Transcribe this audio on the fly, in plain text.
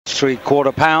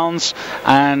3/4 pounds,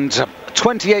 and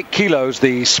 28 kilos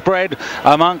the spread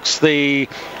amongst the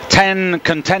 10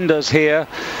 contenders here,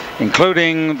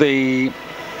 including the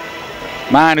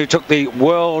man who took the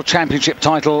World Championship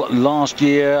title last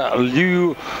year,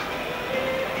 Liu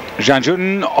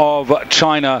Zhanjun of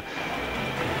China,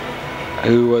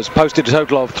 who was posted a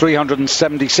total of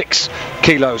 376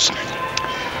 kilos.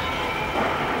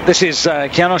 This is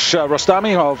Kianosh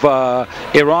Rostami of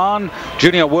Iran,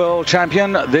 junior world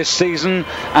champion this season,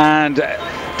 and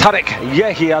Tarek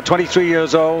Yehia, 23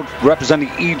 years old,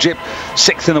 representing Egypt,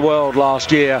 6th in the world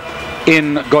last year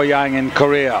in Goyang in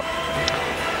Korea.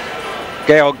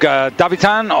 Georg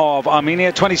Davitan of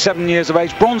Armenia, 27 years of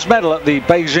age, bronze medal at the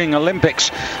Beijing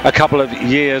Olympics a couple of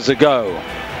years ago.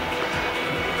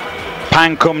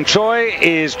 Pan Kum Choi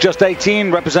is just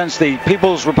 18, represents the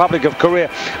People's Republic of Korea,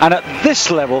 and at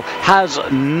this level has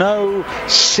no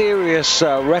serious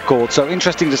record, so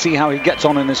interesting to see how he gets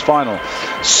on in this final.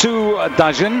 Su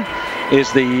Dajin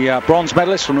is the bronze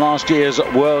medalist from last year's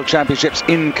World Championships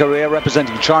in Korea,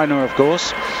 representing China, of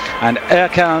course. And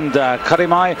Erkan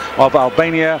Karimai of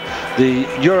Albania, the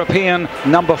European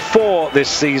number 4 this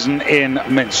season in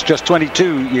Minsk, just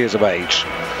 22 years of age.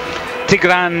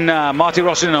 Tigran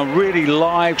Martirosyan, a really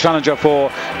live challenger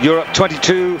for Europe,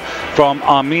 22, from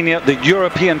Armenia, the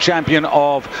European champion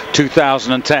of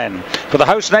 2010. For the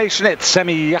host nation, it's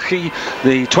Semih Yahi,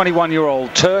 the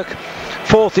 21-year-old Turk,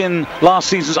 4th in last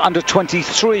season's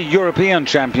under-23 European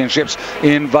Championships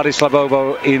in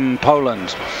Władysławowo in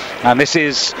Poland. And this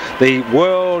is the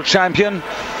world champion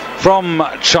from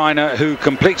China, who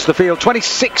completes the field,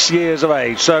 26 years of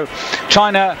age. So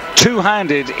China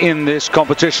two-handed in this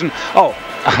competition. Oh,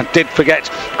 I did forget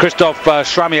Krzysztof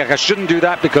Sramiak. I shouldn't do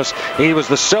that because he was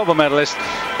the silver medalist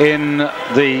in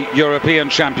the European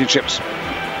Championships.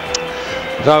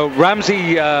 So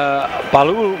Ramzi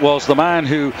Balul was the man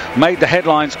who made the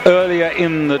headlines earlier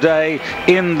in the day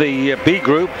in the B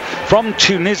group from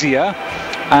Tunisia.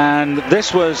 And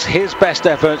this was his best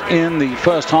effort in the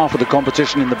first half of the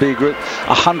competition in the B group,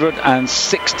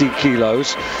 160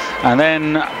 kilos. And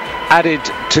then added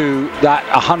to that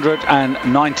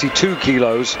 192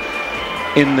 kilos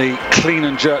in the clean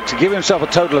and jerk to give himself a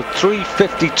total of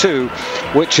 352,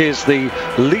 which is the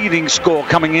leading score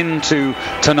coming into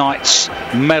tonight's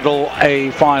medal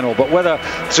A final. But whether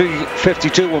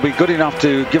 352 will be good enough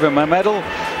to give him a medal,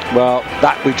 well,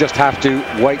 that we just have to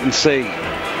wait and see.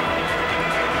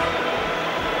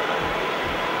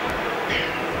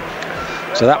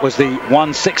 So that was the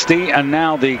 160, and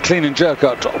now the clean and jerk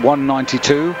at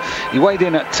 192. He weighed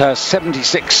in at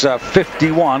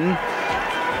 76.51.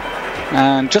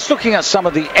 And just looking at some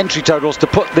of the entry totals to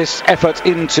put this effort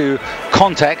into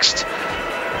context,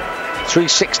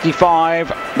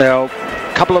 365, there are a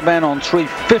couple of men on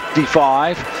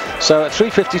 355, so at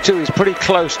 352 he's pretty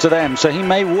close to them, so he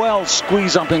may well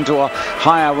squeeze up into a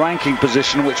higher ranking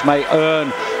position, which may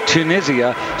earn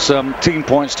Tunisia some team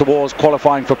points towards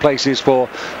qualifying for places for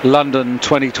London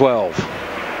 2012.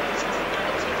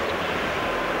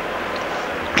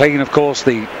 Clean, of course,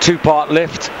 the two-part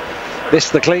lift. This,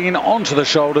 the clean, onto the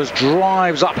shoulders,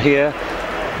 drives up here.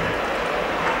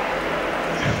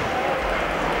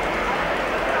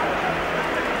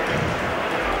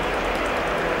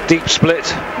 Deep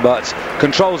split, but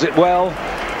controls it well,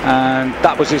 and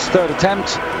that was his third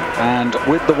attempt. And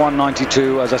with the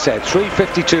 192, as I said,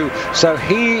 352, so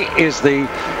he is the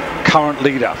current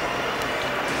leader.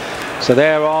 So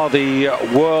there are the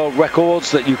world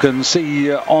records that you can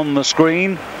see on the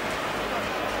screen.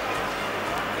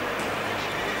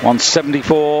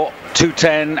 174,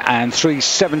 210 and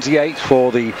 378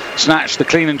 for the snatch, the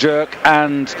clean and jerk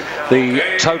and the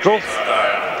total.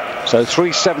 So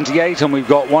 378, and we've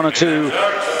got one or two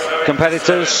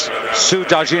competitors. Su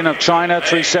Dajin of China,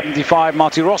 375.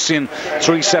 Martirosyan,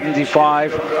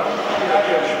 375.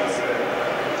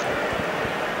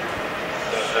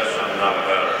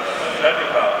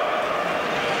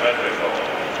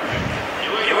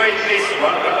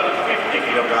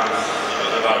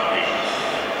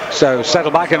 So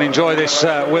settle back and enjoy this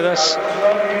with us.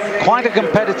 Quite a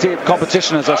competitive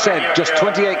competition, as I said. Just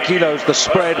 28 kilos the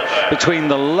spread between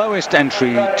the lowest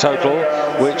entry total,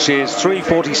 which is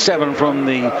 347 from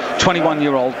the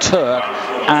 21-year-old Turk,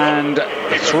 and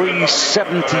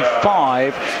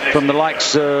 375 from the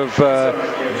likes of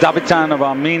Davitan of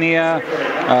Armenia,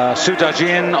 Su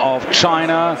Dajin of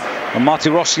China,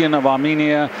 Martirosyan of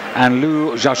Armenia, and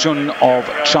Liu Zhanjun of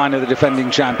China, the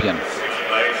defending champion.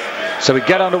 So we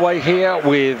get underway here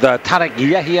with Tarek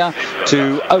Yehia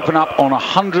to open up on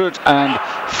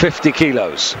 150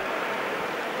 kilos.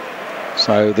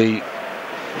 So the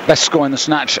Best score in the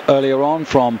snatch earlier on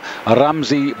from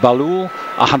Ramzi Balul,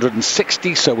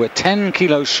 160, so we're 10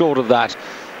 kilos short of that,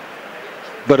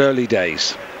 but early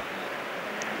days.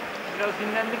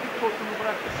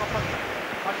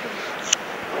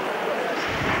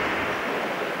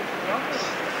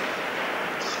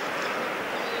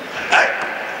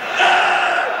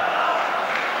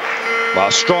 Well,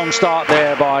 a strong start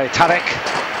there by Tarek.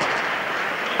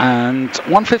 And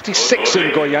 156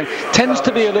 in Goyang tends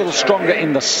to be a little stronger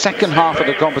in the second half of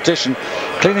the competition.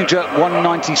 Clean and jerk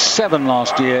 197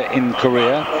 last year in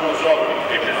Korea.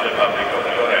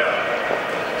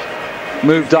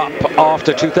 Moved up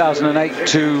after 2008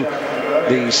 to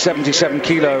the 77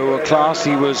 kilo class.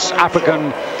 He was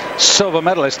African silver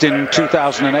medalist in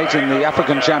 2008 in the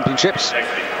African Championships.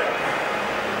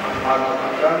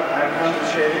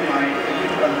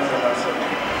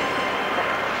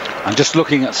 And just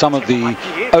looking at some of the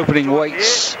opening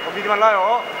weights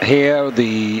here,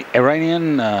 the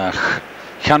Iranian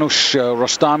Janusz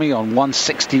Rostami on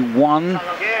 161,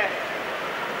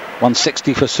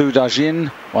 160 for Su Dajin,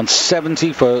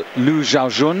 170 for Liu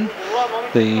Xiaojun,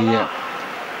 the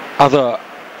other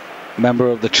member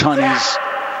of the Chinese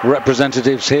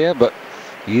representatives here, but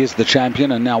he is the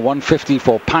champion. And now 150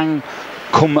 for Pang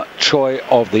Kum Choi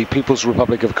of the People's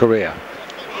Republic of Korea,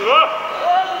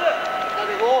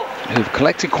 who've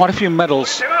collected quite a few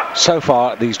medals so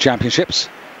far at these championships.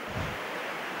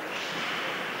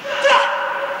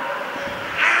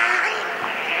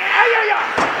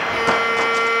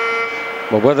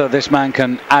 Well, whether this man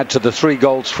can add to the 3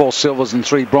 golds, 4 silvers and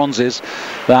 3 bronzes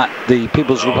that the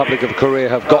People's Republic of Korea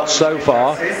have got so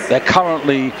far. They're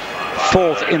currently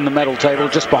 4th in the medal table,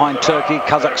 just behind Turkey,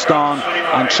 Kazakhstan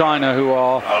and China, who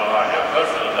are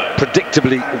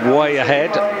predictably way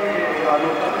ahead.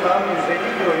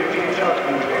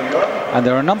 And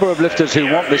there are a number of lifters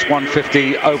who want this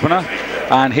 150 opener.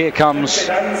 And here comes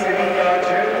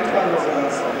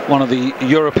one of the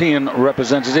European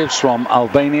representatives from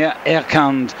Albania,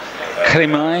 Erkan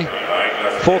Krimay,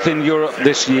 4th in Europe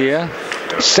this year,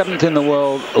 7th in the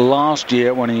world last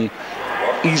year when he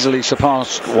easily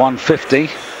surpassed 150.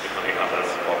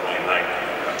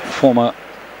 Former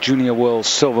junior world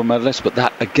silver medalist, but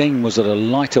that again was at a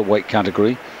lighter weight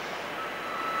category.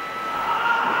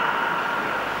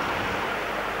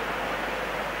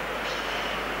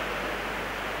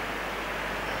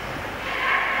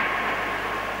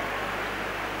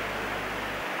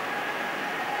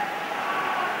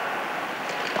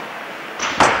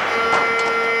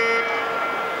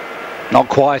 Not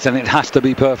quite, and it has to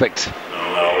be perfect.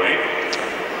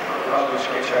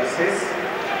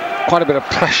 Quite a bit of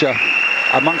pressure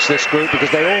amongst this group because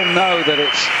they all know that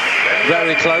it's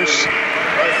very close.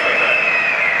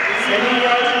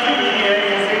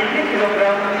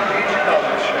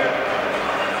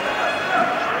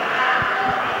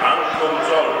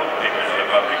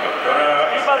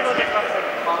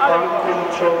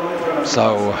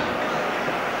 So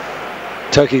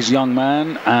Turkey's young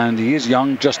man, and he is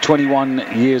young, just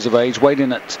 21 years of age, weighed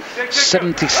in at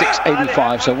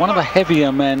 76.85, so one of the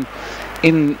heavier men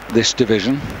in this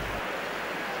division.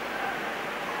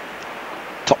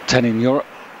 Top 10 in Europe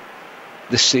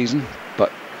this season,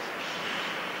 but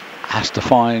has to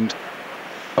find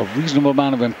a reasonable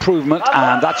amount of improvement,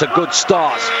 and that's a good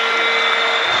start.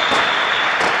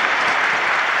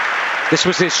 This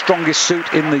was his strongest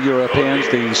suit in the Europeans,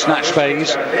 the snatch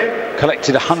phase.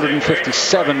 Collected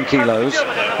 157 kilos,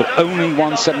 but only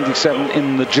 177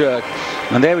 in the jerk.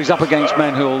 And there he's up against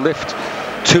men who will lift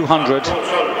 200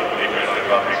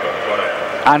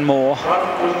 and more.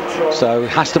 So he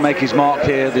has to make his mark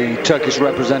here, the Turkish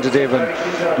representative.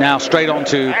 And now straight on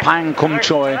to Pang Kum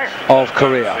Choi of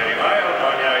Korea.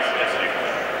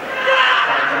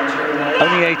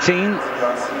 Only 18.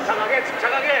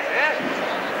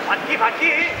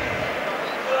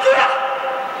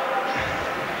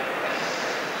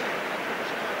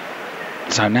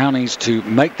 So now needs to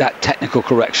make that technical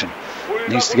correction.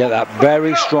 Needs to get that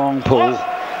very strong pull.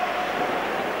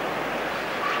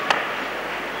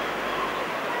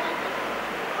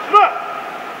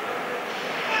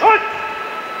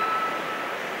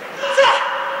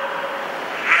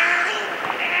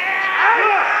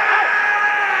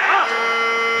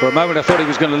 For a moment I thought he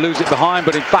was going to lose it behind,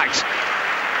 but in fact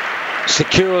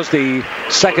secures the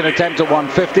second attempt at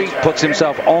 150, puts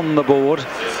himself on the board.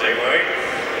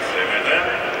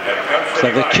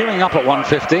 So they're queuing up at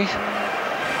 150,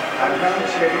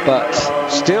 but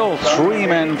still 3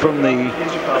 men from the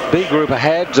B group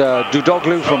ahead.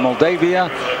 Dudoglu from Moldavia,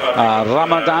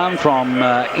 Ramadan from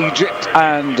Egypt,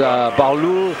 and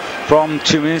Balul from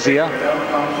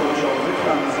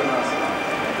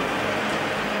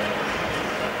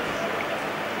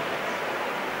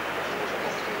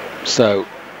So,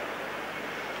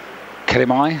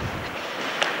 Kerimai.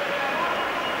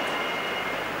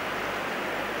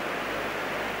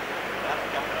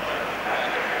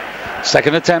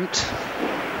 Second attempt.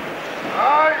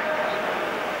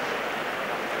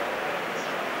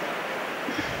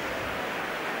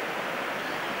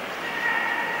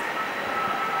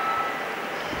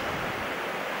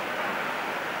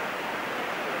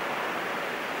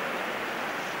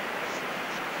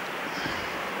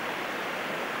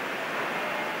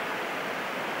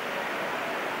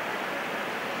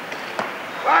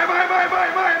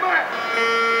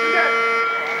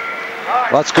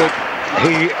 That's good.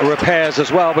 He repairs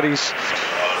as well, but he's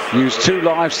used 2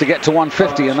 lives to get to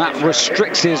 150, and that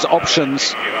restricts his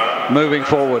options moving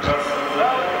forward.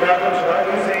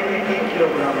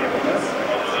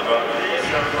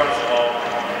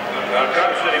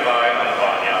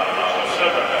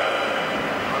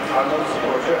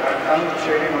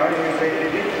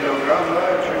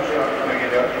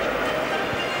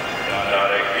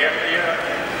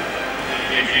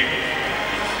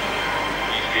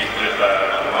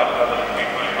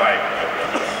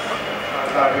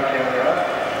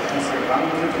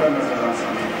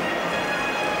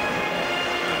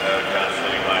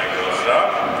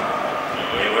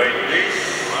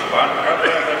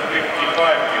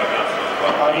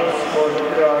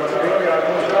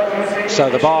 So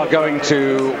the bar going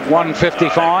to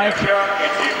 155,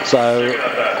 so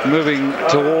moving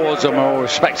towards a more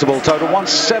respectable total.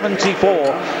 174,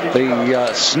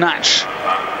 the Snatch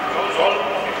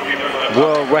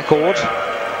world record.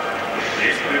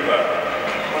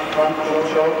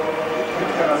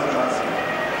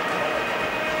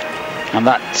 And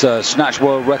that Snatch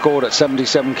world record at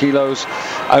 77 kilos,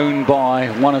 owned by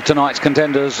one of tonight's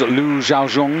contenders, Liu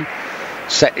Xiaozhong,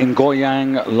 set in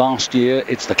Goyang last year.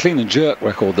 It's the clean and jerk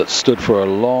record that stood for a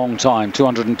long time,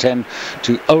 210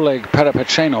 to Oleg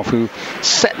Perepechenov, who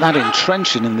set that in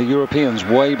Trenching in the Europeans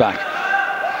way back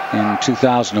in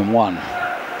 2001.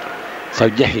 So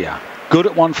Yehia, good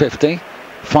at 150,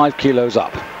 5 kilos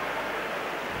up.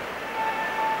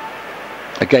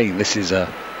 Again, this is a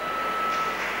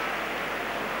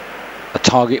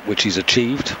target which he's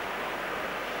achieved.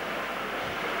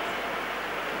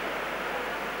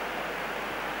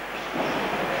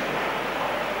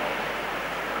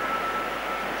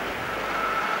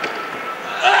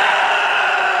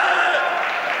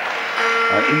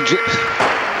 Egypt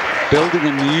building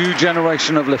a new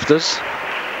generation of lifters.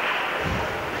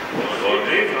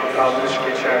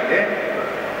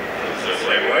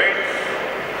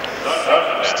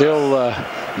 Still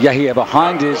Yahya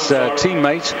behind his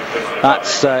teammate.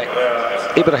 That's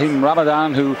Ibrahim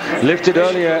Ramadan, who lifted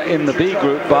earlier in the B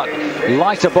group, but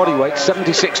lighter body weight,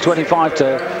 76.25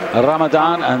 to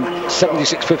Ramadan and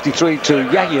 76.53 to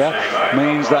Yahya,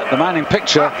 means that the man in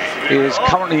picture is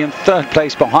currently in 3rd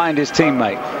place behind his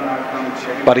teammate.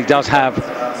 But he does have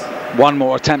one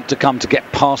more attempt to come to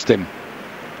get past him.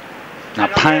 Now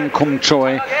Pang Kum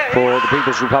Choi for the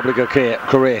People's Republic of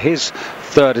Korea, his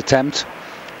 3rd attempt.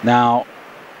 Now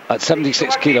at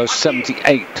 76 kilos,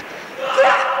 78.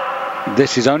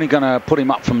 This is only going to put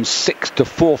him up from 6th to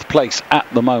 4th place at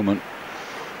the moment.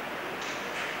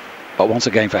 But once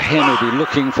again, for him, he'll be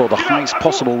looking for the highest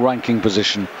possible ranking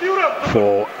position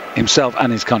for himself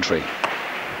and his country.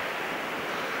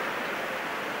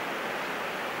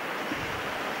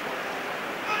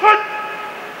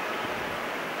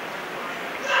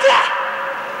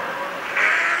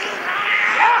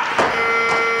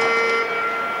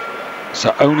 So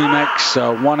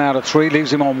Onimex, 1 out of 3,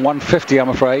 leaves him on 150, I'm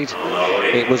afraid.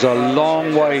 It was a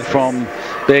long way from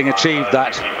being achieved,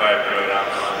 that.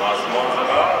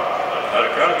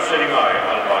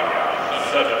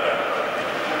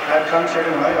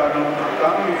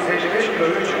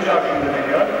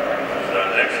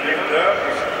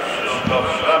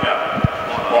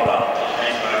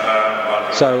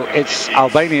 So it's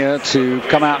Albania to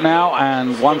come out now,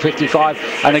 and 155.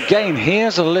 And again,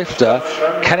 here's a lifter,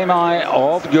 Kerimai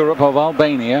of Europe, of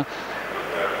Albania.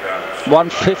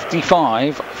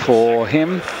 155 for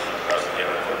him.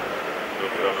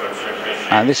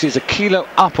 And this is a kilo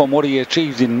up on what he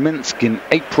achieved in Minsk in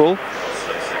April.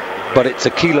 But it's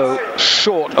a kilo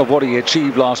short of what he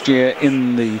achieved last year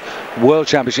in the World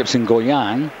Championships in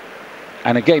Goyang.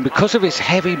 And again, because of his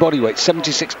heavy body weight,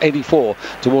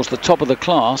 76.84, towards the top of the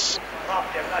class,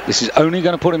 this is only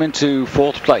going to put him into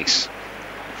 4th place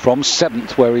from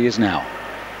 7th, where he is now.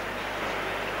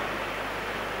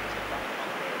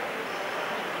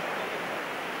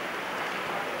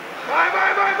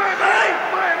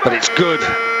 But it's good.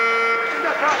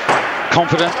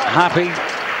 Confident, happy,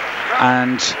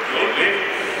 and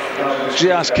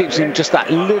just keeps him just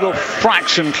that little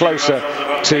fraction closer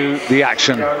to the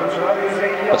action.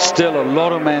 But still a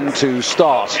lot of men to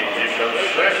start. In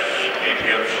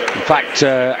fact,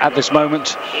 at this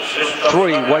moment,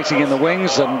 3 waiting in the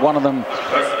wings, and one of them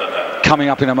coming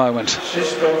up in a moment.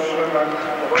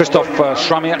 Krzysztof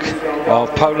Sramiak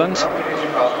of Poland,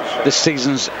 this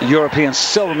season's European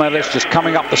silver medalist, just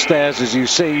coming up the stairs as you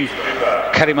see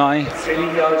Kerimai.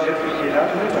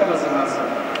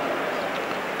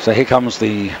 So here comes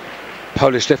the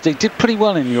Polish lifter. He did pretty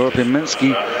well in Europe in Minsk.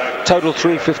 Total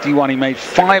 351. He made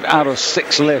 5 out of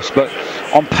 6 lifts, but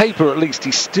on paper at least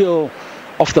he's still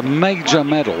off the major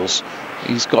medals.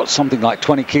 He's got something like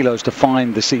 20 kilos to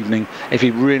find this evening if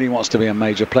he really wants to be a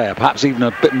major player, perhaps even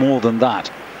a bit more than that.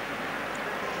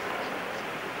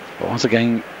 But once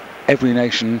again, every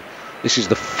nation, this is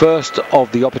the first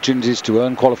of the opportunities to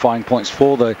earn qualifying points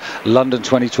for the London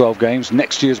 2012 Games.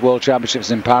 Next year's World Championships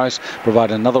in Paris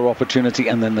provide another opportunity,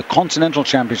 and then the Continental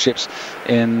Championships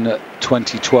in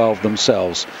 2012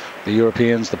 themselves. The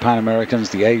Europeans, the Pan Americans,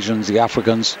 the Asians, the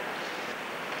Africans.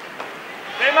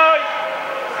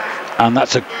 And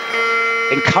that's an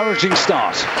encouraging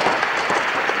start.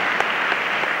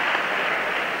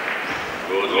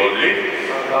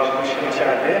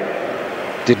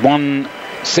 Did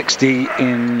 160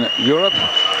 in Europe.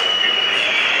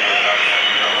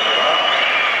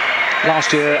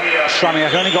 Last year,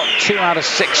 Sramiak only got 2 out of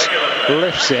 6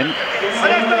 lifts in,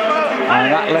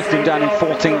 and that left him down in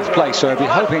 14th place. So he'll be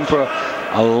hoping for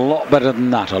a lot better than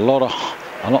that, a lot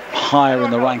higher in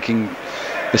the ranking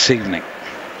this evening.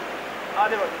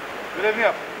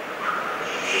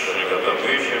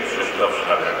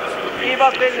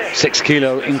 6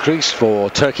 kilo increase for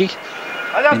Turkey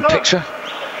in picture.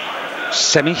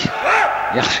 Semih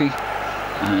Yashi,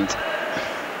 and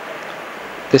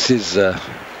this is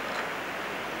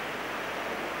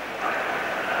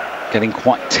getting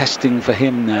quite testing for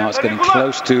him now. It's getting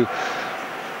close to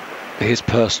his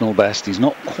personal best. He's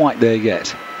not quite there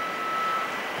yet.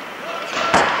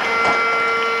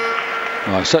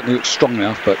 Well, he certainly looks strong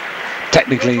enough, but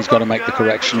technically he's got to make the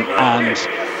correction, and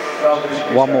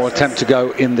one more attempt to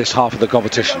go in this half of the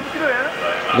competition.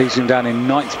 Leaves him down in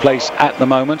 9th place at the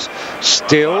moment.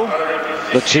 Still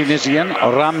the Tunisian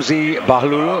Ramzi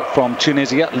Bahlul from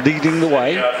Tunisia leading the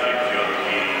way.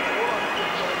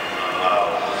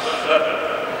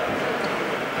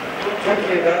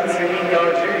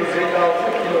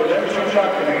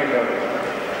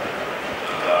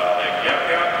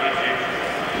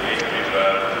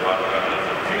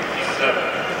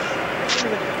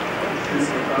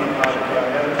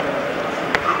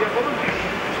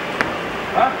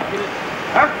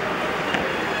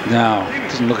 Now, it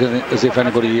doesn't look as if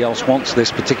anybody else wants this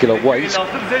particular weight.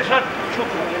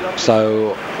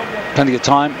 So, plenty of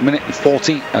time,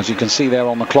 1:40, as you can see there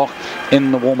on the clock,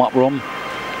 in the warm-up room.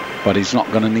 But he's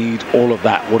not going to need all of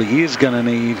that. What he is going to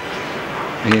need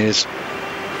is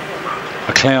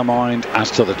a clear mind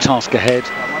as to the task ahead.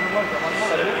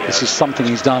 This is something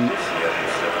he's done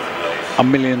a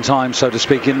million times, so to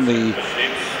speak, in the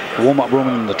warm-up room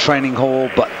and the training hall,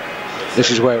 but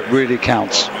this is where it really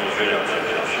counts.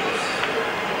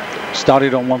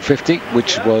 Started on 150,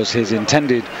 which was his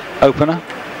intended opener,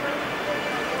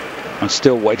 and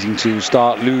still waiting to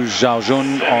start Liu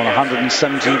Xiaojun on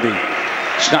 170, the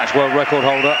snatch world record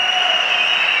holder.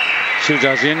 Xu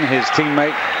Jiajin, his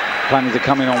teammate, planning to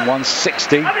come in on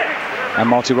 160, and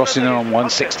Marty Rossinen on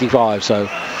 165. So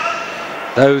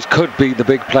those could be the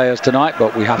big players tonight,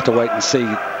 but we have to wait and see.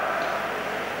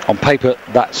 On paper,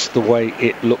 that's the way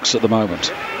it looks at the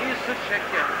moment.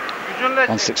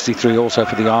 163 also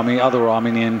for the Army, other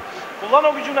Armenian,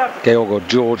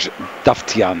 George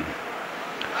Davtyan.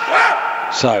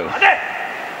 So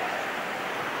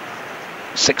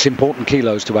 6 important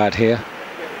kilos to add here.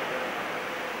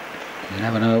 You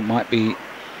never know, it might be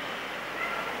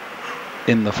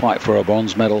in the fight for a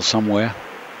bronze medal somewhere.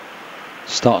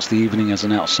 Starts the evening as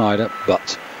an outsider,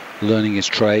 but learning his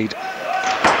trade.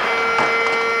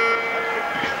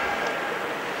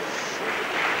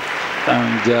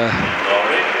 And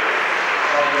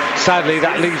sadly,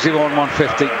 that leaves him on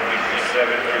 150.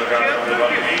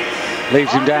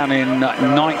 Leaves him down in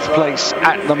 9th place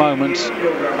at the moment.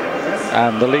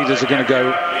 And the leaders are going to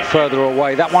go further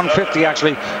away. That 150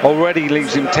 actually already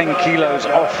leaves him 10 kilos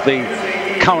off the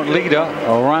current leader,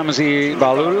 Ramzi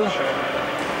Bahlul.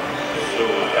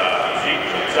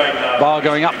 Bar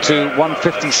going up to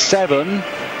 157.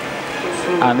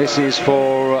 And this is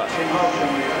for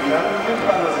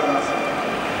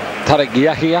Tarek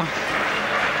Yahya.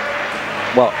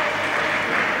 Well,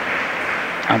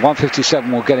 and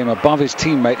 157 will get him above his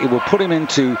teammate. It will put him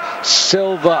into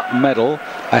silver medal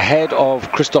ahead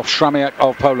of Krzysztof Śremiak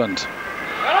of Poland.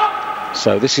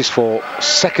 So this is for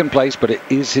second place, but it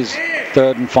is his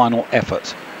third and final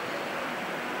effort.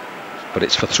 But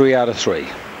it's for 3 out of 3.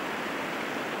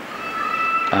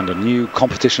 And a new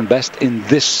competition best in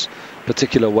this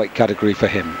particular weight category for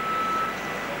him.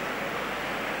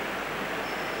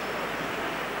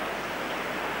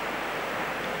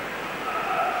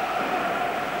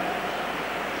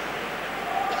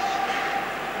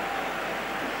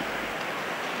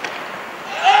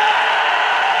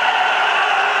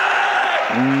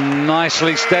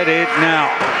 Nicely steadied now.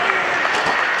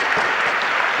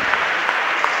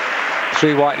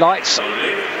 3 white lights.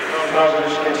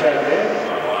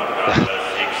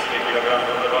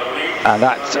 And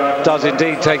that does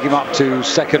indeed take him up to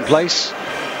second place.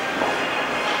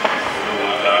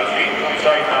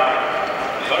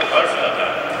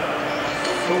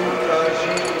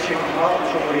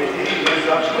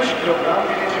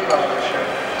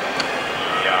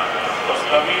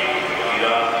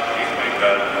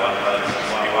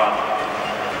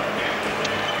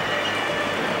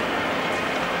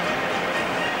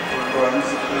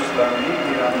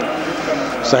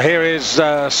 So here is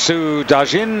Su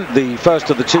Dajin, the first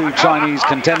of the 2 Chinese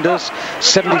contenders,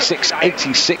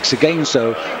 76.86 again,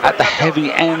 so at the heavy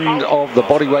end of the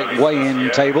bodyweight weigh-in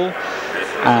table,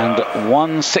 and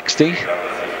 160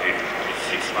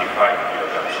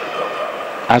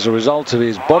 as a result of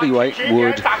his bodyweight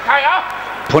would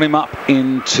put him up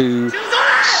into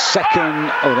second,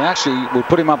 or they actually would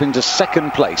put him up into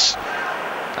second place,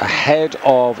 ahead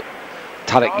of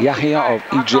Tarek Yahya of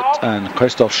Egypt and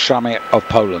Krzysztof Śremiak of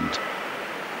Poland.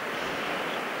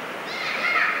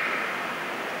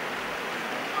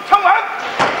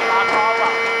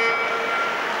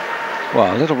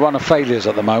 Well, a little run of failures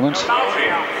at the moment.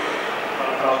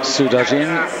 Su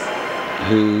Dajin,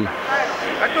 who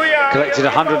collected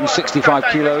 165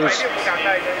 kilos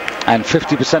and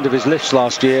 50% of his lifts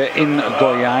last year in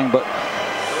Goyang, but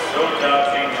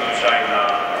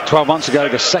 12 months ago,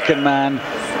 the second man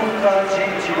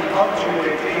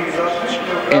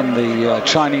in the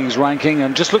Chinese ranking.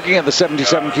 And just looking at the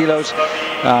 77 kilos,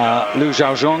 Liu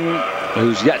Xiaozhong,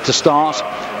 who's yet to start,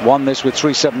 won this with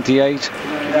 378.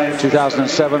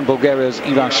 2007, Bulgaria's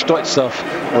Ivan Stoitsov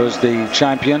was the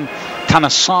champion.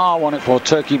 Tanasar won it for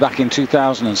Turkey back in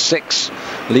 2006.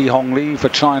 Li Hongli for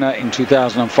China in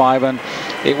 2005. And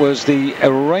it was the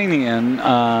Iranian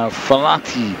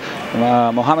Falati,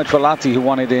 Mohamed Falati, who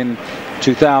won it in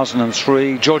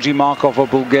 2003. Georgi Markov of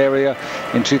Bulgaria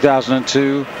in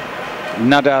 2002.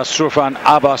 Nadar Surfan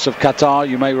Abbas of Qatar.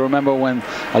 You may remember when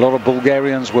a lot of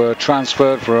Bulgarians were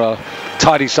transferred for a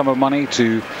tidy sum of money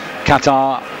to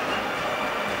Qatar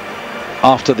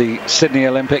after the Sydney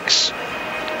Olympics.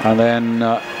 And then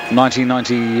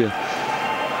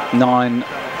 1999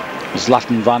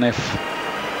 Zlatan Vanev,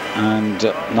 and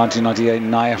 1998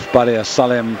 Naif Badia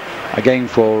Salem again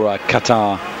for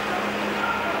Qatar.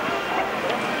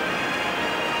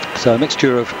 So a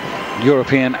mixture of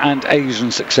European and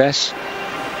Asian success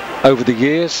over the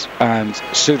years, and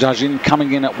Su Dajin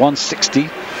coming in at 160.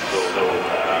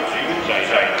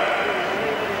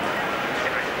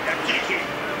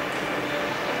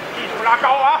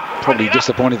 Probably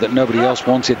disappointed that nobody else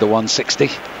wanted the 160.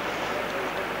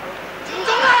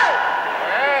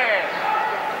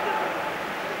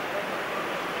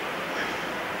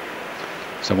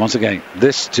 So once again,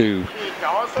 this to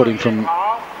put him from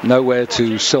nowhere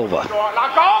to silver.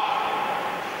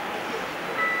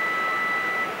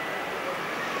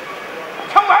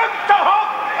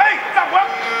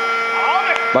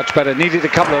 Much better. Needed a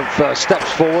couple of steps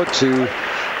forward to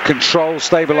control,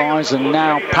 stabilize, and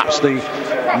now perhaps the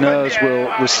nerves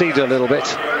will recede a little bit.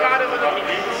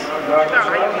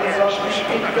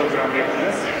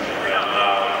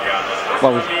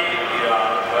 Well,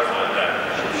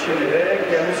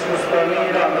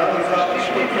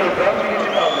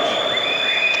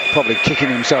 probably kicking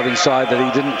himself inside that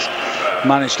he didn't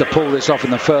manage to pull this off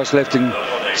in the first lift and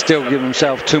still give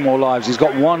himself 2 more lives. He's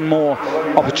got 1 more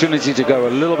opportunity to go a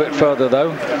little bit further,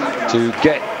 though, to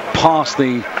get past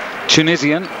the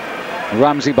Tunisian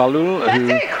Ramzi Balul,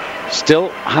 who still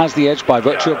has the edge by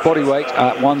virtue of body weight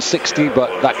at 160,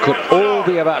 but that could all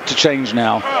be about to change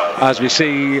now as we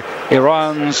see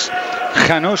Iran's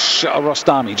Khanush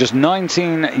Rostami, just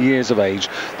 19 years of age,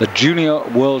 the junior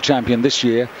world champion this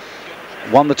year,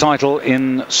 won the title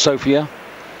in Sofia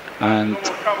and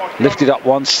lifted up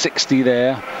 160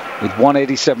 there with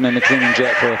 187 in the clean and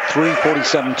jerk for a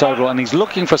 347 total, and he's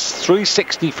looking for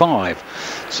 365.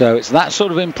 So it's that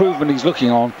sort of improvement he's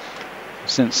looking on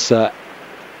since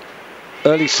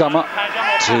early summer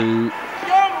to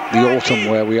the autumn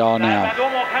where we are now.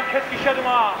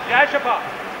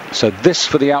 So this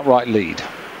for the outright lead.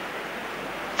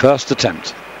 First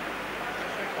attempt.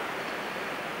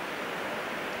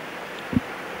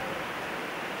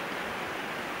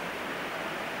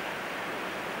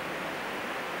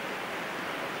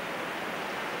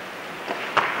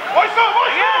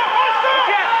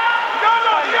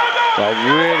 Well,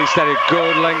 really steady,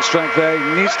 good length strength there.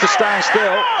 He needs to stand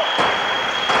still.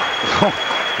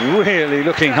 Really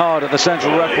looking hard at the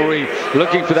central referee,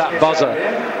 looking for that buzzer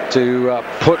to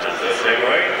put.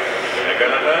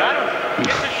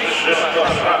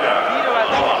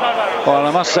 Well,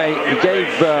 I must say, he gave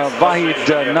Vahid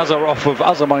Nazarov of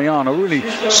Azerbaijan a really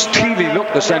steely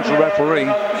look, the central referee.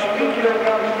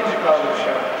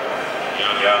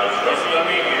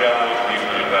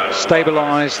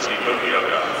 Stabilized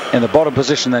in the bottom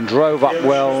position, then drove up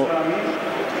well.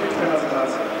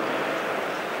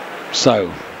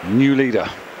 So, new leader.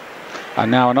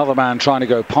 And now another man trying to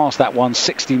go past that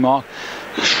 160 mark.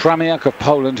 Shramiak of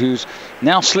Poland, who's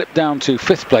now slipped down to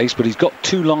 5th place, but he's got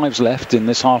 2 lives left in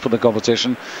this half of the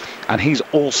competition. And he's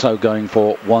also going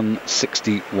for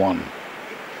 161.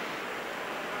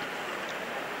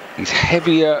 He's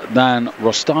heavier than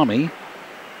Rostami.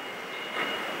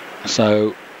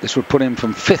 So this would put him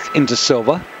from 5th into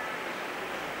silver.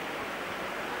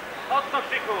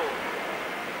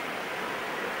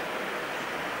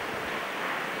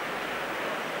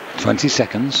 20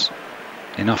 seconds,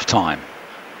 enough time.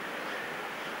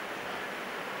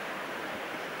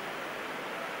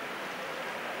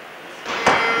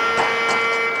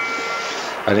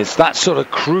 And it's that sort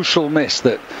of crucial miss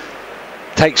that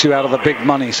takes you out of the big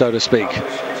money, so to speak.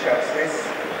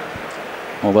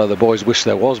 Although the boys wish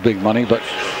there was big money, but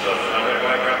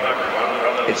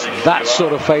it's that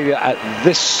sort of failure at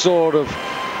this sort of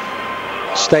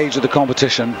stage of the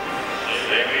competition.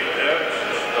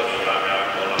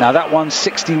 Now that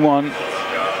 161,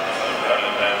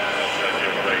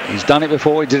 he's done it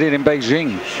before. He did it in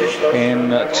Beijing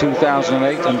in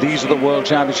 2008, and these are the World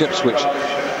Championships, for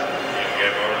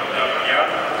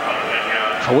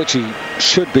which he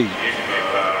should be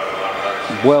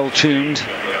well tuned.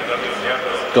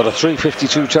 Got a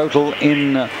 352 total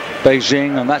in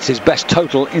Beijing, and that's his best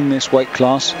total in this weight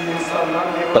class.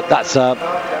 But that's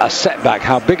a setback.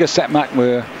 How big a setback,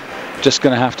 we're just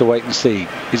going to have to wait and see.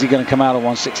 Is he going to come out at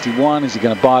 161? Is he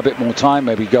going to buy a bit more time,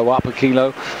 maybe go up a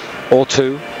kilo or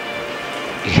 2?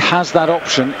 He has that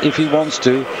option if he wants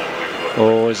to.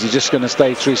 Or is he just going to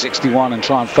stay 361 and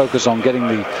try and focus on getting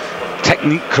the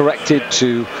technique corrected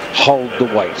to hold the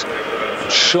weight? I'm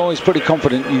sure he's pretty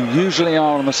confident. You usually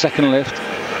are on the second lift,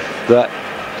 that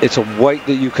it's a weight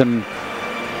that you can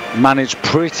manage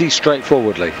pretty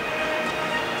straightforwardly.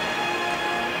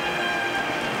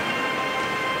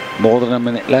 More than a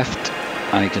minute left,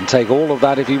 and he can take all of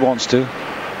that if he wants to.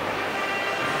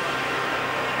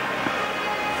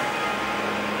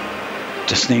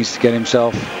 Just needs to get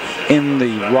himself in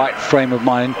the right frame of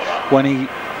mind when he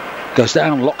goes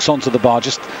down, locks onto the bar.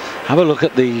 Just have a look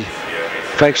at the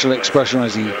facial expression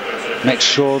as he makes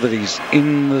sure that he's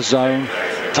in the zone.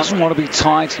 Doesn't want to be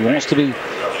tight. He wants to be,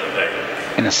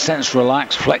 in a sense,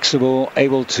 relaxed, flexible,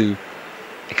 able to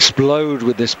explode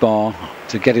with this bar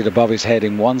to get it above his head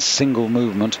in one single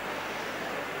movement.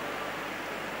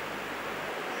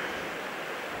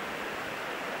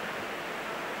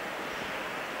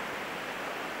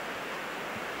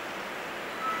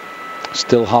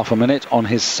 Still half a minute on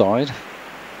his side.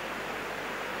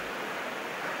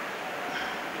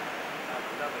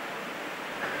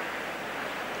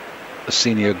 The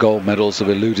senior gold medals have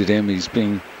eluded him. He's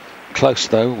been close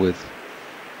though, with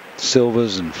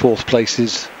silvers and 4th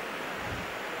places.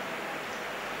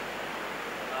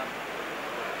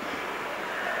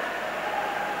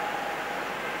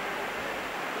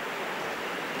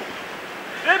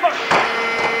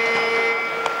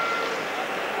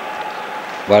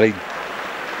 Well,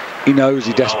 he knows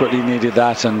he desperately needed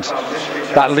that, and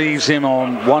that leaves him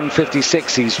on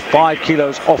 156. He's 5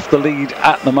 kilos off the lead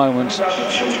at the moment,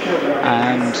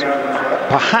 and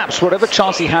perhaps whatever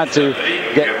chance he had to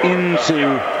get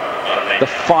into the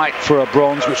fight for a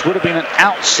bronze, which would have been an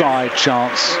outside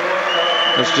chance,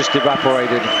 has just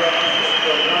evaporated.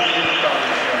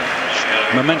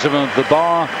 Momentum of the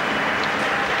bar,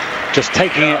 just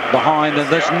taking it behind,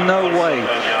 and there's no way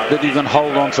that you can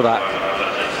hold on to that.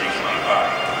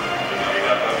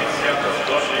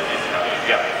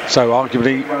 So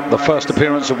arguably the first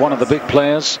appearance of one of the big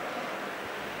players,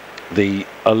 the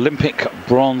Olympic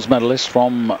bronze medalist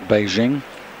from Beijing,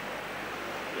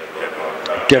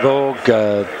 Gevorg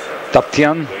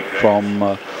Daptian from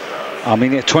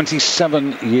Armenia,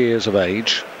 27 years of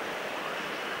age.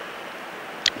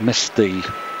 missed the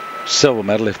silver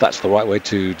medal, if that's the right way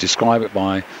to describe it,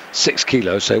 by 6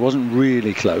 kilos, so he wasn't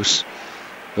really close,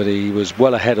 but he was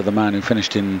well ahead of the man who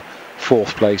finished in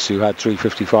 4th place, who had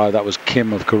 3:55. That was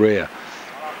Kim of Korea.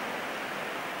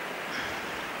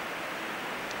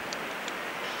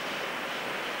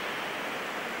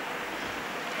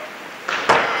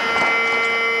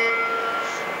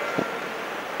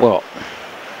 Well,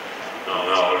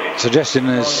 suggestion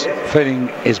is feeling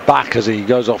his back as he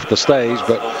goes off the stage,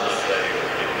 but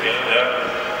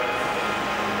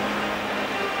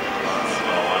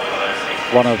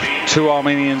one of 2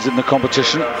 Armenians in the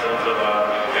competition,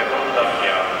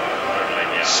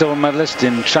 silver medalist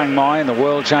in Chiang Mai in the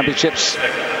World Championships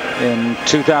in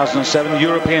 2007,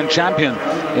 European champion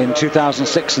in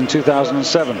 2006 and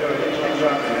 2007.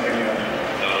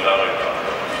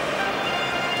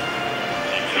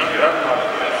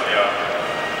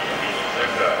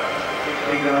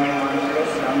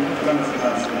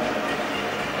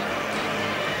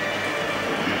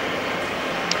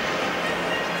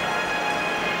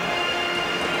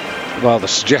 Well, the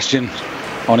suggestion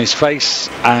on his face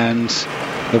and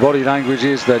the body language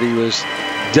is that he was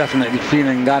definitely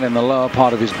feeling that in the lower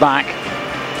part of his back.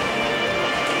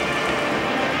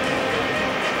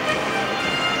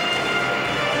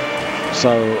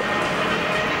 So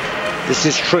this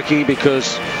is tricky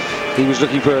because he was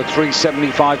looking for a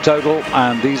 375 total,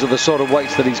 and these are the sort of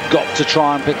weights that he's got to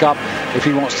try and pick up if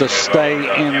he wants to stay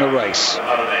in the race.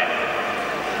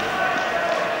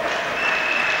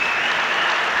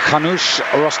 Kanush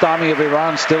Rostami of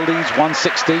Iran still leads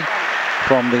 160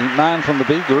 from the man from the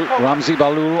B group, Ramzi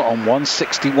Balul, on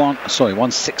 160.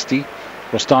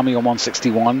 Rostami on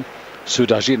 161.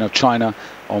 Sudajin of China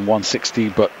on 160,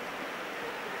 but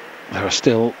there are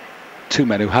still 2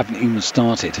 men who haven't even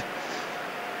started.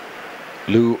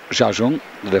 Liu Xiaojun,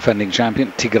 the defending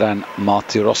champion, Tigran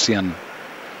Martirosyan.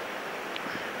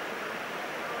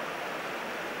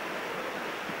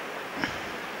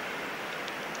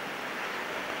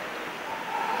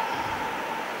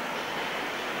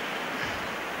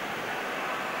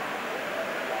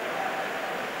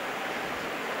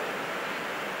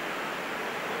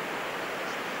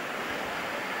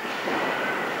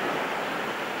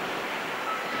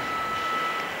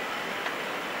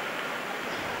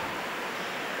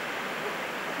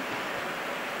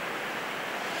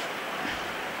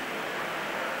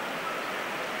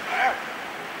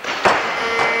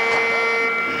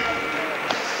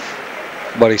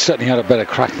 Well, he certainly had a better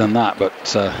crack than that, but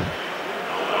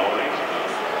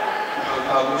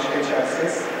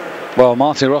well,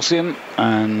 Martirosyan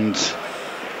and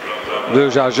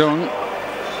Liu Xiaojun,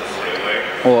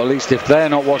 or at least if they're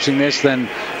not watching this, then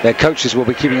their coaches will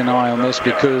be keeping an eye on this,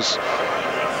 because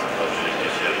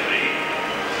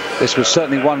this was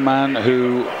certainly one man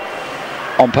who,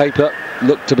 on paper,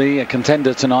 looked to be a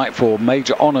contender tonight for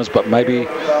major honours, but maybe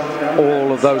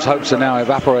all of those hopes are now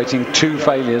evaporating. 2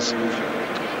 failures.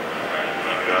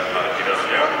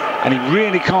 And he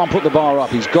really can't put the bar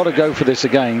up. He's got to go for this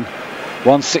again.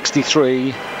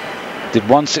 163, did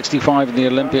 165 in the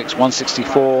Olympics,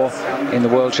 164 in the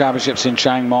World Championships in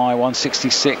Chiang Mai,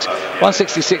 166,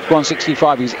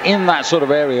 165. He's in that sort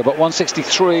of area, but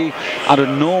 163 under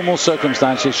normal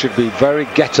circumstances should be very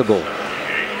gettable.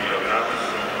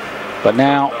 But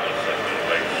now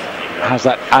has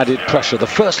that added pressure. The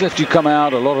first lift you come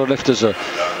out, a lot of lifters are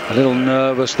a little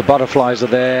nervous. The butterflies are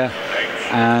there.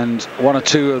 And 1 or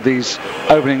 2 of these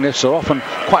opening lifts are often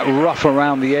quite rough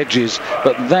around the edges,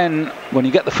 but then when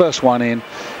you get the first one in,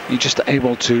 you're just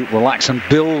able to relax and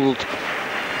build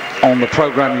on the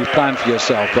program you've planned for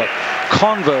yourself. But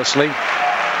conversely,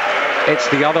 it's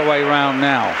the other way around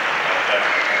now.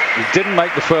 You didn't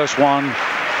make the first one,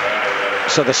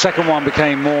 so the second one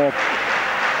became more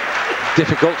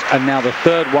difficult, and now the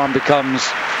third one becomes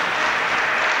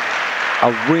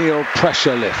a real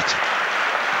pressure lift.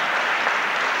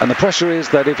 And the pressure is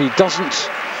that if he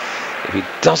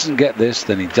doesn't get this,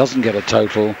 then he doesn't get a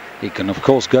total. He can of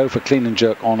course go for clean and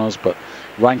jerk honours, but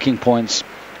ranking points,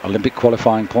 Olympic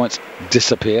qualifying points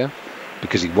disappear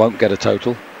because he won't get a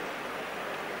total.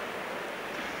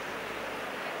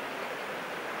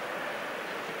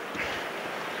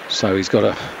 So he's got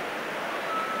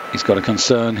a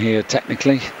concern here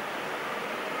technically.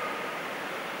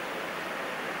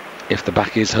 If the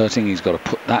back is hurting, he's got to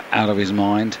put that out of his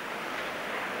mind.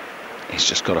 He's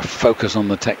just got to focus on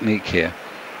the technique here.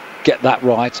 Get that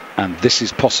right, and this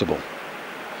is possible.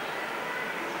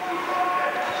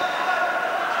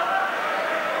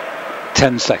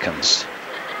 Ten seconds.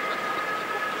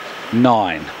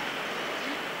 9.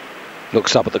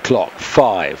 Looks up at the clock.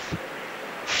 5,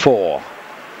 4.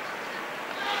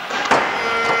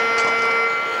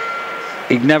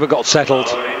 he never got settled.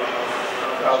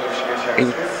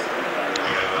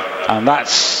 And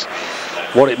that's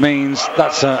what it means.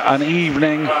 That's an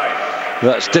evening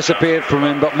that's disappeared from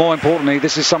him, but more importantly,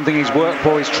 this is something he's worked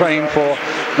for, he's trained for,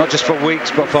 not just for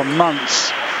weeks, but for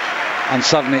months. And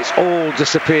suddenly it's all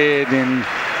disappeared in,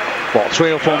 what,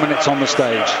 3 or 4 minutes on the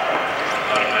stage.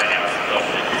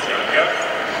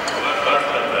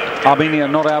 Armenia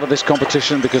not out of this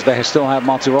competition because they still have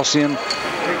Martirosyan,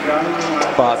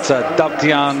 but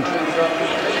Davtyan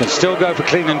can still go for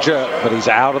clean and jerk, but he's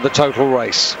out of the total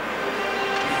race.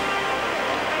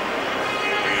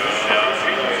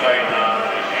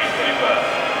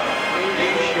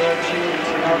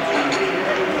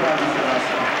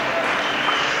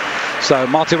 So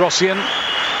Martirosyan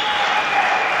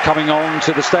coming on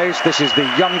to the stage. This is the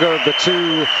younger of the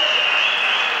two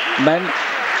men.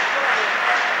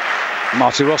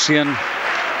 Martirosyan,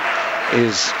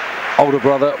 his older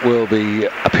brother, will be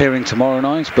appearing tomorrow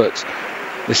night, but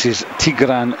this is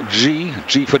Tigran G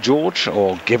for George,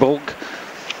 or Givolg.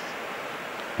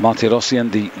 Martirosyan,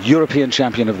 the European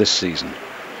champion of this season.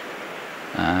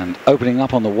 And opening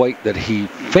up on the weight that he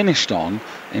finished on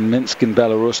in Minsk in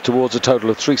Belarus towards a total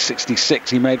of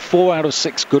 366. He made 4 out of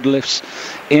 6 good lifts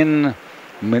in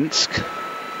Minsk.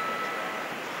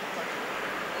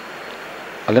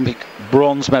 Olympic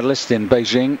bronze medalist in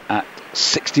Beijing at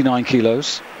 69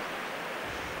 kilos.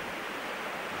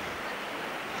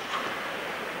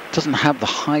 Doesn't have the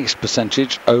highest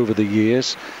percentage over the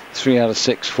years. 3 out of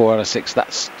 6, 4 out of 6,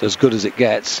 that's as good as it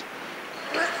gets.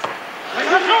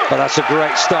 But that's a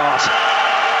great start.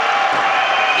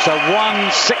 So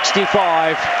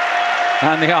 165,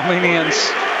 and the Armenians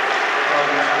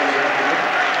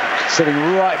sitting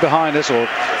right behind us, or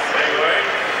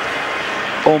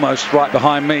almost right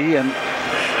behind me, and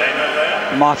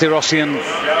Martirosyan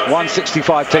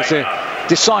 165 takes a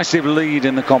decisive lead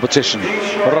in the competition.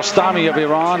 Rostami of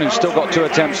Iran, who's still got 2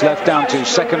 attempts left, down to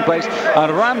 2nd place,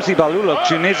 and Ramzi Balul of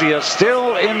Tunisia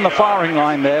still in the firing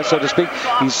line there, so to speak.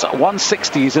 He's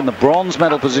 160, he's in the bronze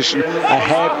medal position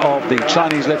ahead of the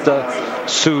Chinese lifter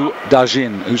Su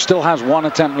Dajin, who still has 1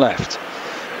 attempt left.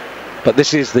 But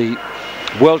this is the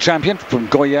world champion from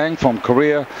Goyang, from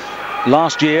Korea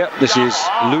last year. This is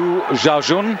Lu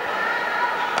Xiaojun.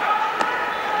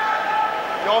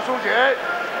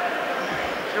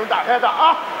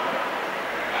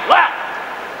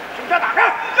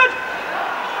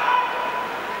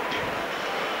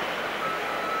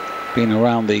 Been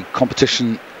around the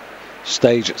competition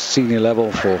stage at senior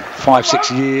level for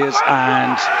 5-6 years,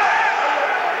 and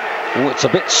it's a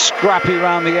bit scrappy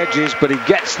around the edges, but he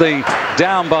gets the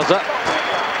down buzzer.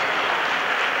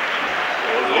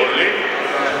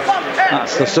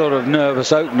 That's the sort of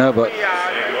nervous opener, but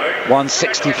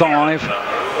 165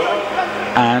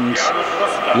 and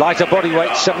lighter body weight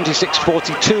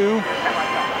 76.42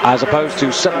 as opposed to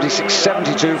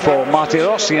 76.72 for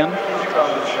Martirosyan.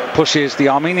 Pushes the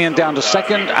Armenian down to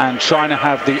 2nd, and China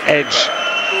have the edge.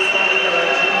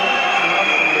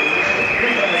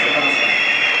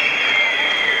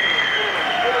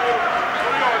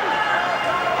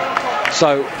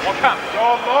 So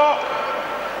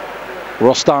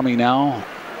Rostami now,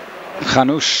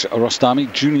 Khanush Rostami,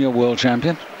 junior world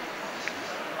champion,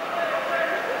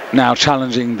 now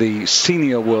challenging the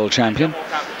senior world champion.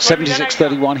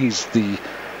 76.31, he's the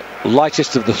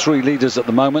lightest of the 3 leaders at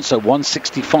the moment, so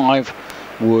 165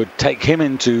 would take him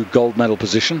into gold medal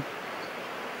position.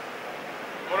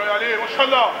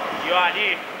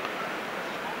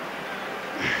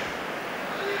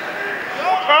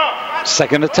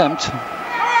 Second attempt.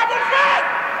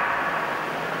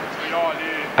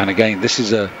 And again, this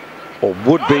is or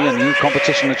would be a new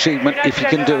competition achievement if he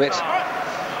can do it.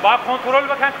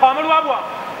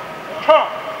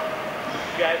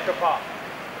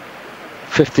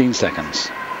 15 seconds.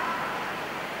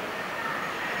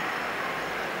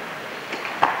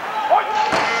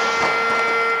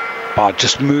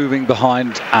 Just moving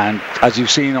behind, and as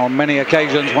you've seen on many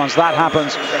occasions, once that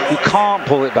happens, you can't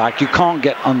pull it back, you can't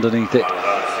get underneath it,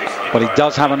 but he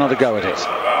does have another go at it.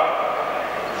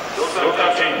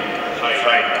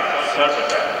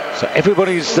 So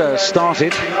everybody's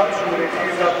started,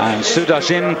 and Su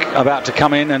Dajin about to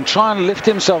come in and try and lift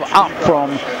himself up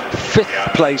from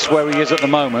 5th place where he is at the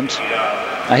moment.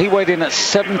 He weighed in at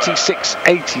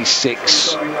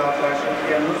 76.86.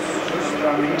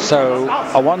 So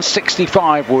a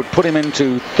 165 would put him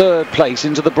into 3rd place,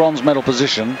 into the bronze medal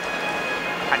position.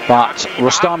 But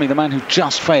Rostami, the man who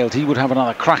just failed, he would have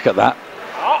another crack at that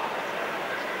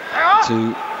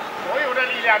to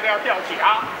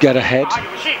get ahead.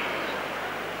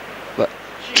 But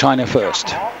China first.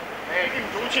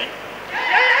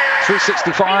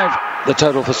 365. the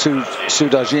total for Su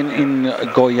Dajin in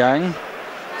Goyang,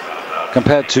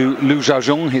 compared to Liu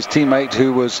Xiaozhong, his teammate,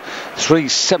 who was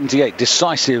 378.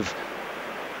 Decisive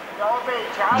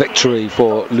victory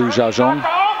for Liu Xiaozhong.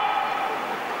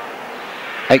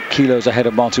 8 kilos ahead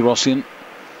of Martirosyan,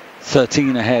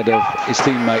 13 ahead of his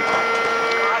teammate.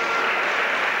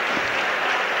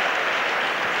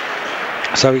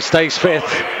 So he stays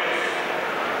fifth.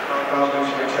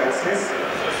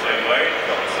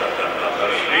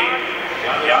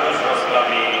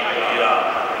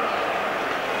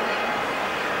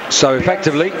 So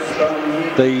effectively,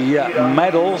 the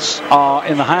medals are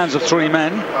in the hands of 3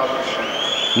 men.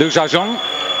 Liu Xiaozhong,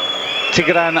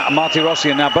 Tigran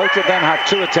Martirosyan. Now both of them have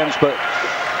 2 attempts, but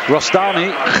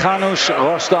Khanush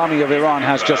Rostami of Iran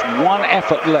has just 1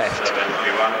 effort left.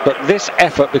 But this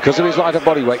effort, because of his lighter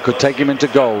body weight, could take him into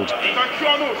gold.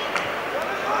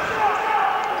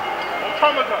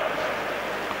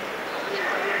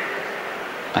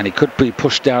 And he could be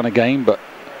pushed down again, but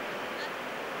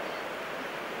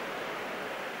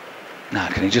now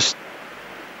can he just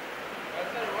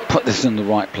put this in the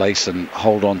right place and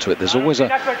hold on to it? There's always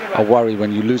a worry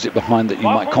when you lose it behind that you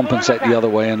might compensate the other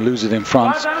way and lose it in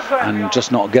front and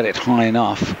just not get it high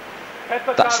enough.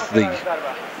 That's the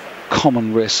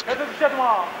common risk.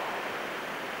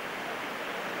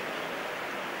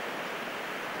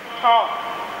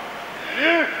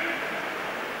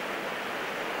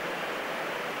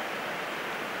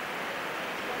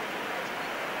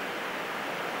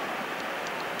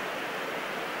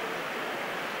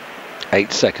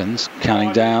 Eight seconds,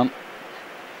 counting down.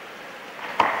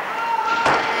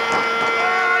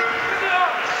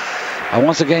 And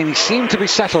once again, he seemed to be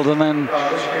settled and then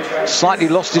slightly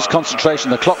lost his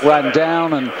concentration. The clock ran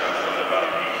down, and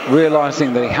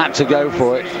realizing that he had to go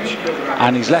for it,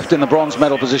 and he's left in the bronze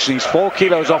medal position. He's 4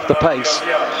 kilos off the pace,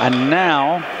 and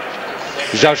now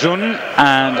Xiaozhong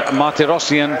and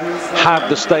Martirosyan have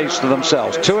the stage to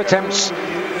themselves. 2 attempts.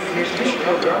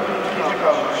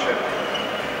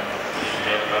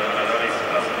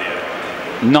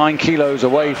 Nine kilos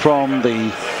away from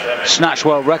the snatch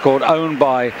world record owned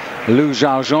by Liu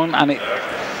Xiaozhong, and it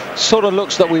sort of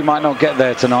looks that we might not get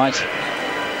there tonight.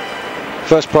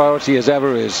 First priority as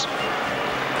ever is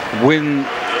win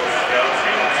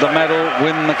the medal,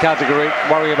 win the category,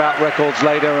 worry about records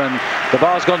later. And the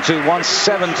bar's gone to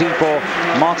 170 for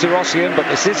Martirosyan, but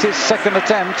this is his 2nd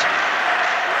attempt.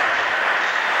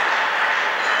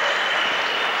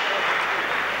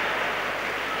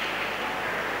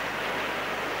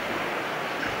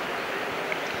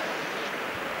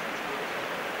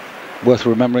 Worth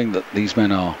remembering that these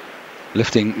men are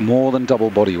lifting more than double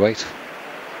body weight.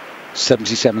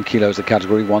 77 kilos the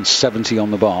category, 170 on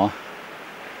the bar.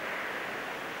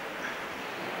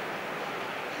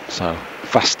 So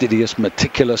fastidious,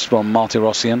 meticulous from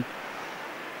Martirosyan.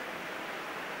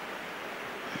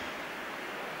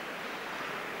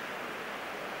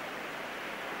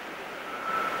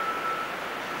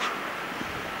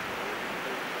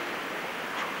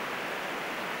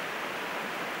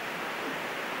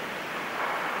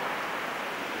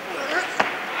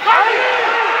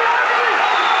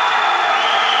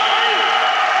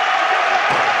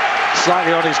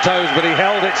 Slightly on his toes, but he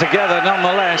held it together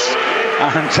nonetheless.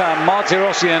 And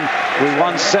Martirosyan with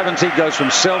 170 goes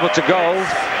from silver to gold,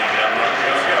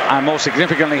 and more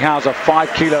significantly has a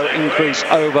 5 kilo increase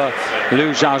over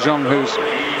Liu Xiaozhong, who's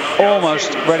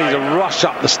almost ready to rush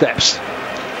up the steps.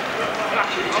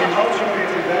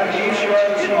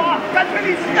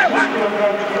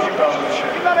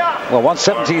 Well,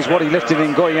 170 is what he lifted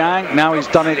in Goyang. Now he's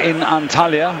done it in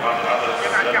Antalya.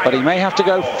 But he may have to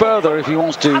go further if he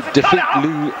wants to defeat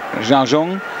Liu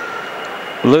Xiaozhong.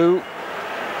 Liu,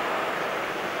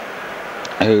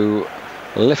 who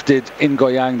lifted in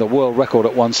Goyang the world record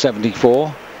at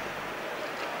 174.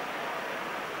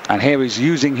 And here he's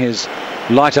using his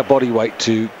lighter body weight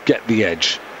to get the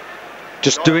edge.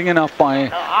 Just doing enough by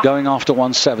going after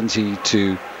 170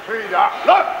 to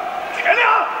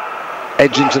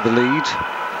edge into the lead.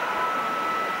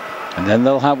 And then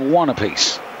they'll have 1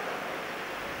 apiece.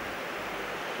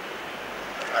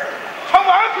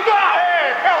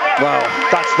 Well,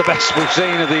 that's the best we've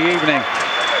seen of the evening,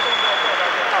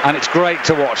 and it's great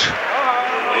to watch.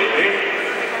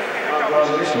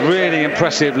 Really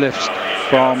impressive lift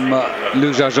from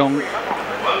Liu Xiaozhong.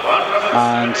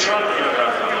 And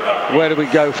where do we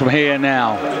go from here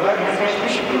now?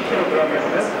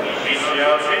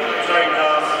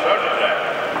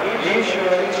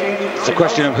 It's a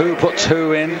question of who puts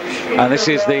who in, and this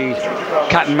is the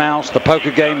cat and mouse, the poker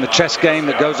game, the chess game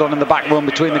that goes on in the back room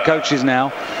between the coaches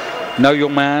now. Know your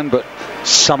man, but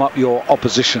sum up your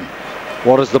opposition.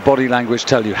 What does the body language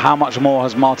tell you? How much more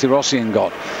has Martirosyan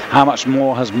got? How much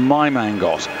more has my man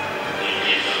got?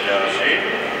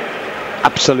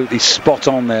 Absolutely spot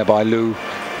on there by Lou.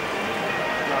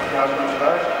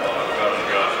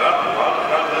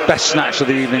 Best snatch of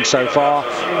the evening so far,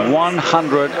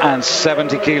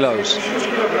 170 kilos.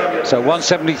 So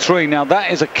 173. Now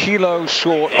that is a kilo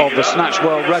short of the snatch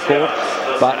world record,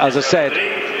 but as I said,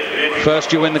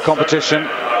 first you win the competition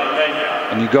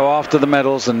and you go after the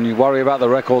medals and you worry about the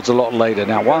records a lot later.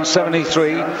 Now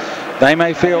 173, they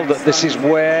may feel that this is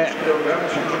where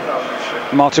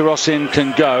Martirosyan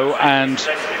can go and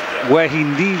where he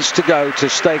needs to go to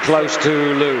stay close to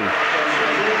Lou.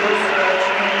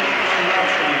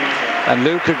 And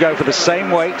Lou could go for the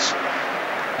same weight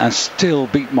and still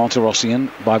beat Martirosyan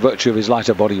by virtue of his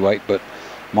lighter body weight, but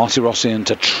Martirosyan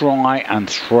to try and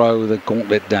throw the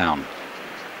gauntlet down.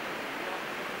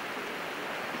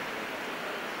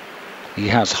 He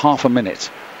has half a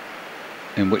minute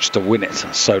in which to win it,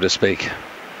 so to speak.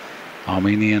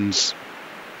 Armenians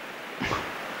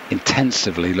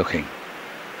intensively looking.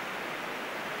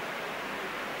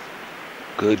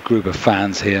 Good group of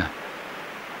fans here.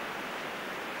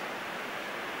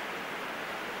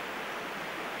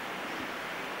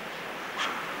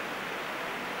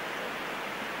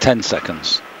 Ten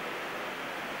seconds.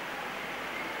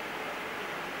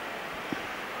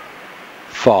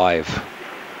 5.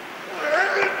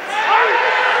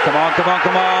 Come on, come on,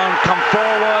 come on. Come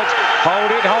forward.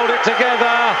 Hold it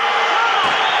together.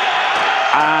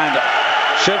 And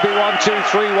should be 1, 2,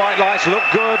 3 white lights. Look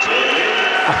good.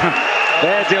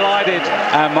 They're delighted.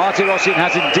 And Martirosyan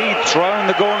has indeed thrown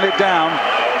the gauntlet down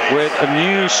with a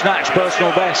new snatch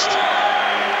personal best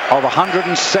of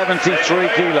 173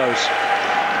 kilos.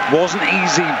 Wasn't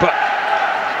easy, but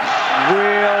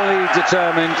really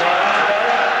determined.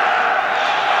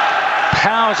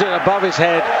 Powers it above his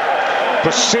head.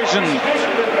 Precision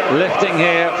lifting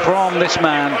here from this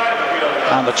man.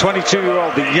 And the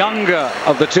 22-year-old, the younger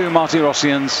of the two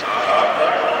Martirosyans.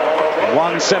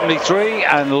 173,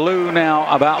 and Lou now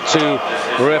about to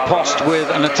riposte with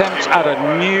an attempt at a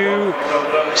new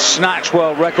snatch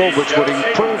world record, which would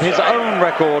improve his own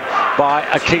record by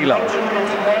a kilo.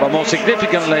 But more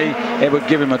significantly, it would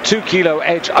give him a 2-kilo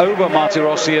edge over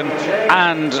Martirosyan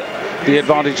and the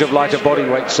advantage of lighter body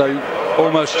weight. So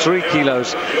almost 3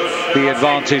 kilos the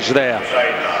advantage there.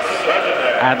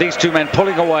 And these two men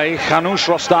pulling away. Khanoush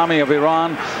Rostami of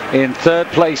Iran in third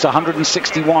place,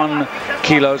 161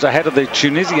 kilos, ahead of the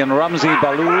Tunisian Ramzi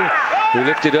Baloul, who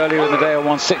lifted earlier in the day at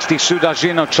 160.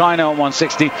 Sudajin of China at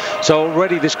 160. So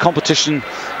already this competition,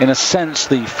 in a sense,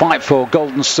 the fight for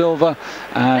gold and silver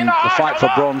and the fight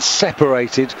for bronze,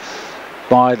 separated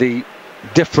by the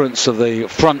difference of the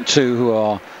front two who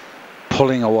are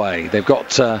pulling away. They've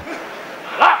got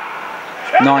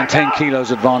 9-10 kilos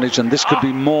advantage, and this could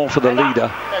be more for the leader.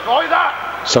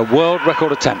 So world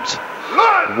record attempt,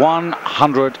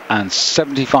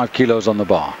 175 kilos on the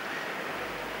bar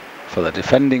for the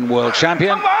defending world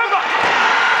champion,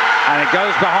 and it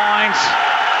goes behind.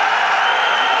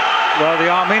 Well, the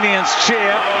Armenians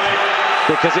cheer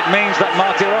because it means that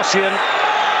Martirosyan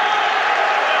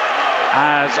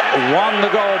has won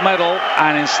the gold medal,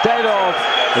 and instead of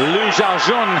Lou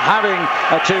Jarjun having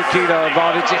a 2-kilo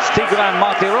advantage, it's Tigran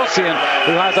Martirosyan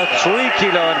who has a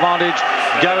 3-kilo advantage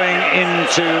going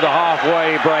into the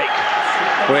halfway break,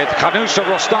 with Khanoush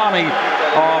Rostami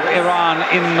of Iran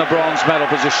in the bronze medal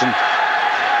position.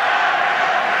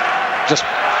 Just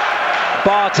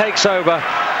bar takes over,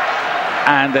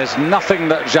 and there's nothing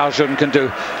that Jarjun can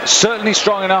do. Certainly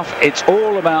strong enough. It's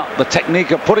all about the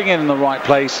technique of putting it in the right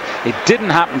place. It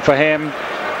didn't happen for him.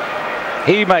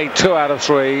 He made 2 out of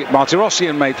 3.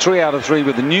 Martirosyan made 3 out of 3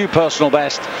 with the new personal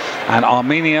best, and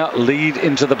Armenia lead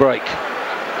into the break.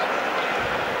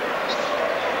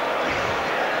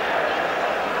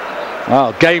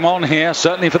 Well, game on here,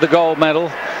 certainly for the gold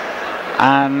medal,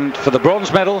 and for the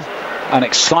bronze medal. An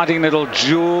exciting little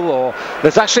duel, or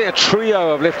there's actually a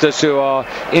trio of lifters who are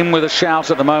in with a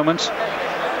shout at the moment.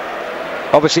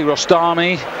 Obviously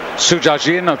Rostami,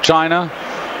 Sudajin of China,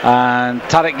 and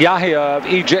Tariq Yahya of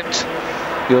Egypt.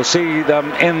 You'll see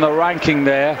them in the ranking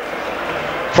there.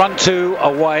 Front two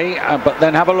away, but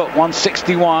then have a look,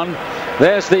 161.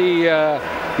 There's the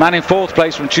man in fourth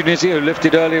place from Tunisia who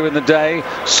lifted earlier in the day.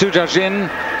 Sudajin,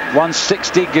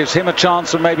 160, gives him a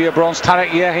chance of maybe a bronze.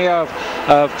 Tariq Yahya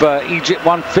of Egypt,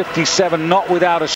 157, not without a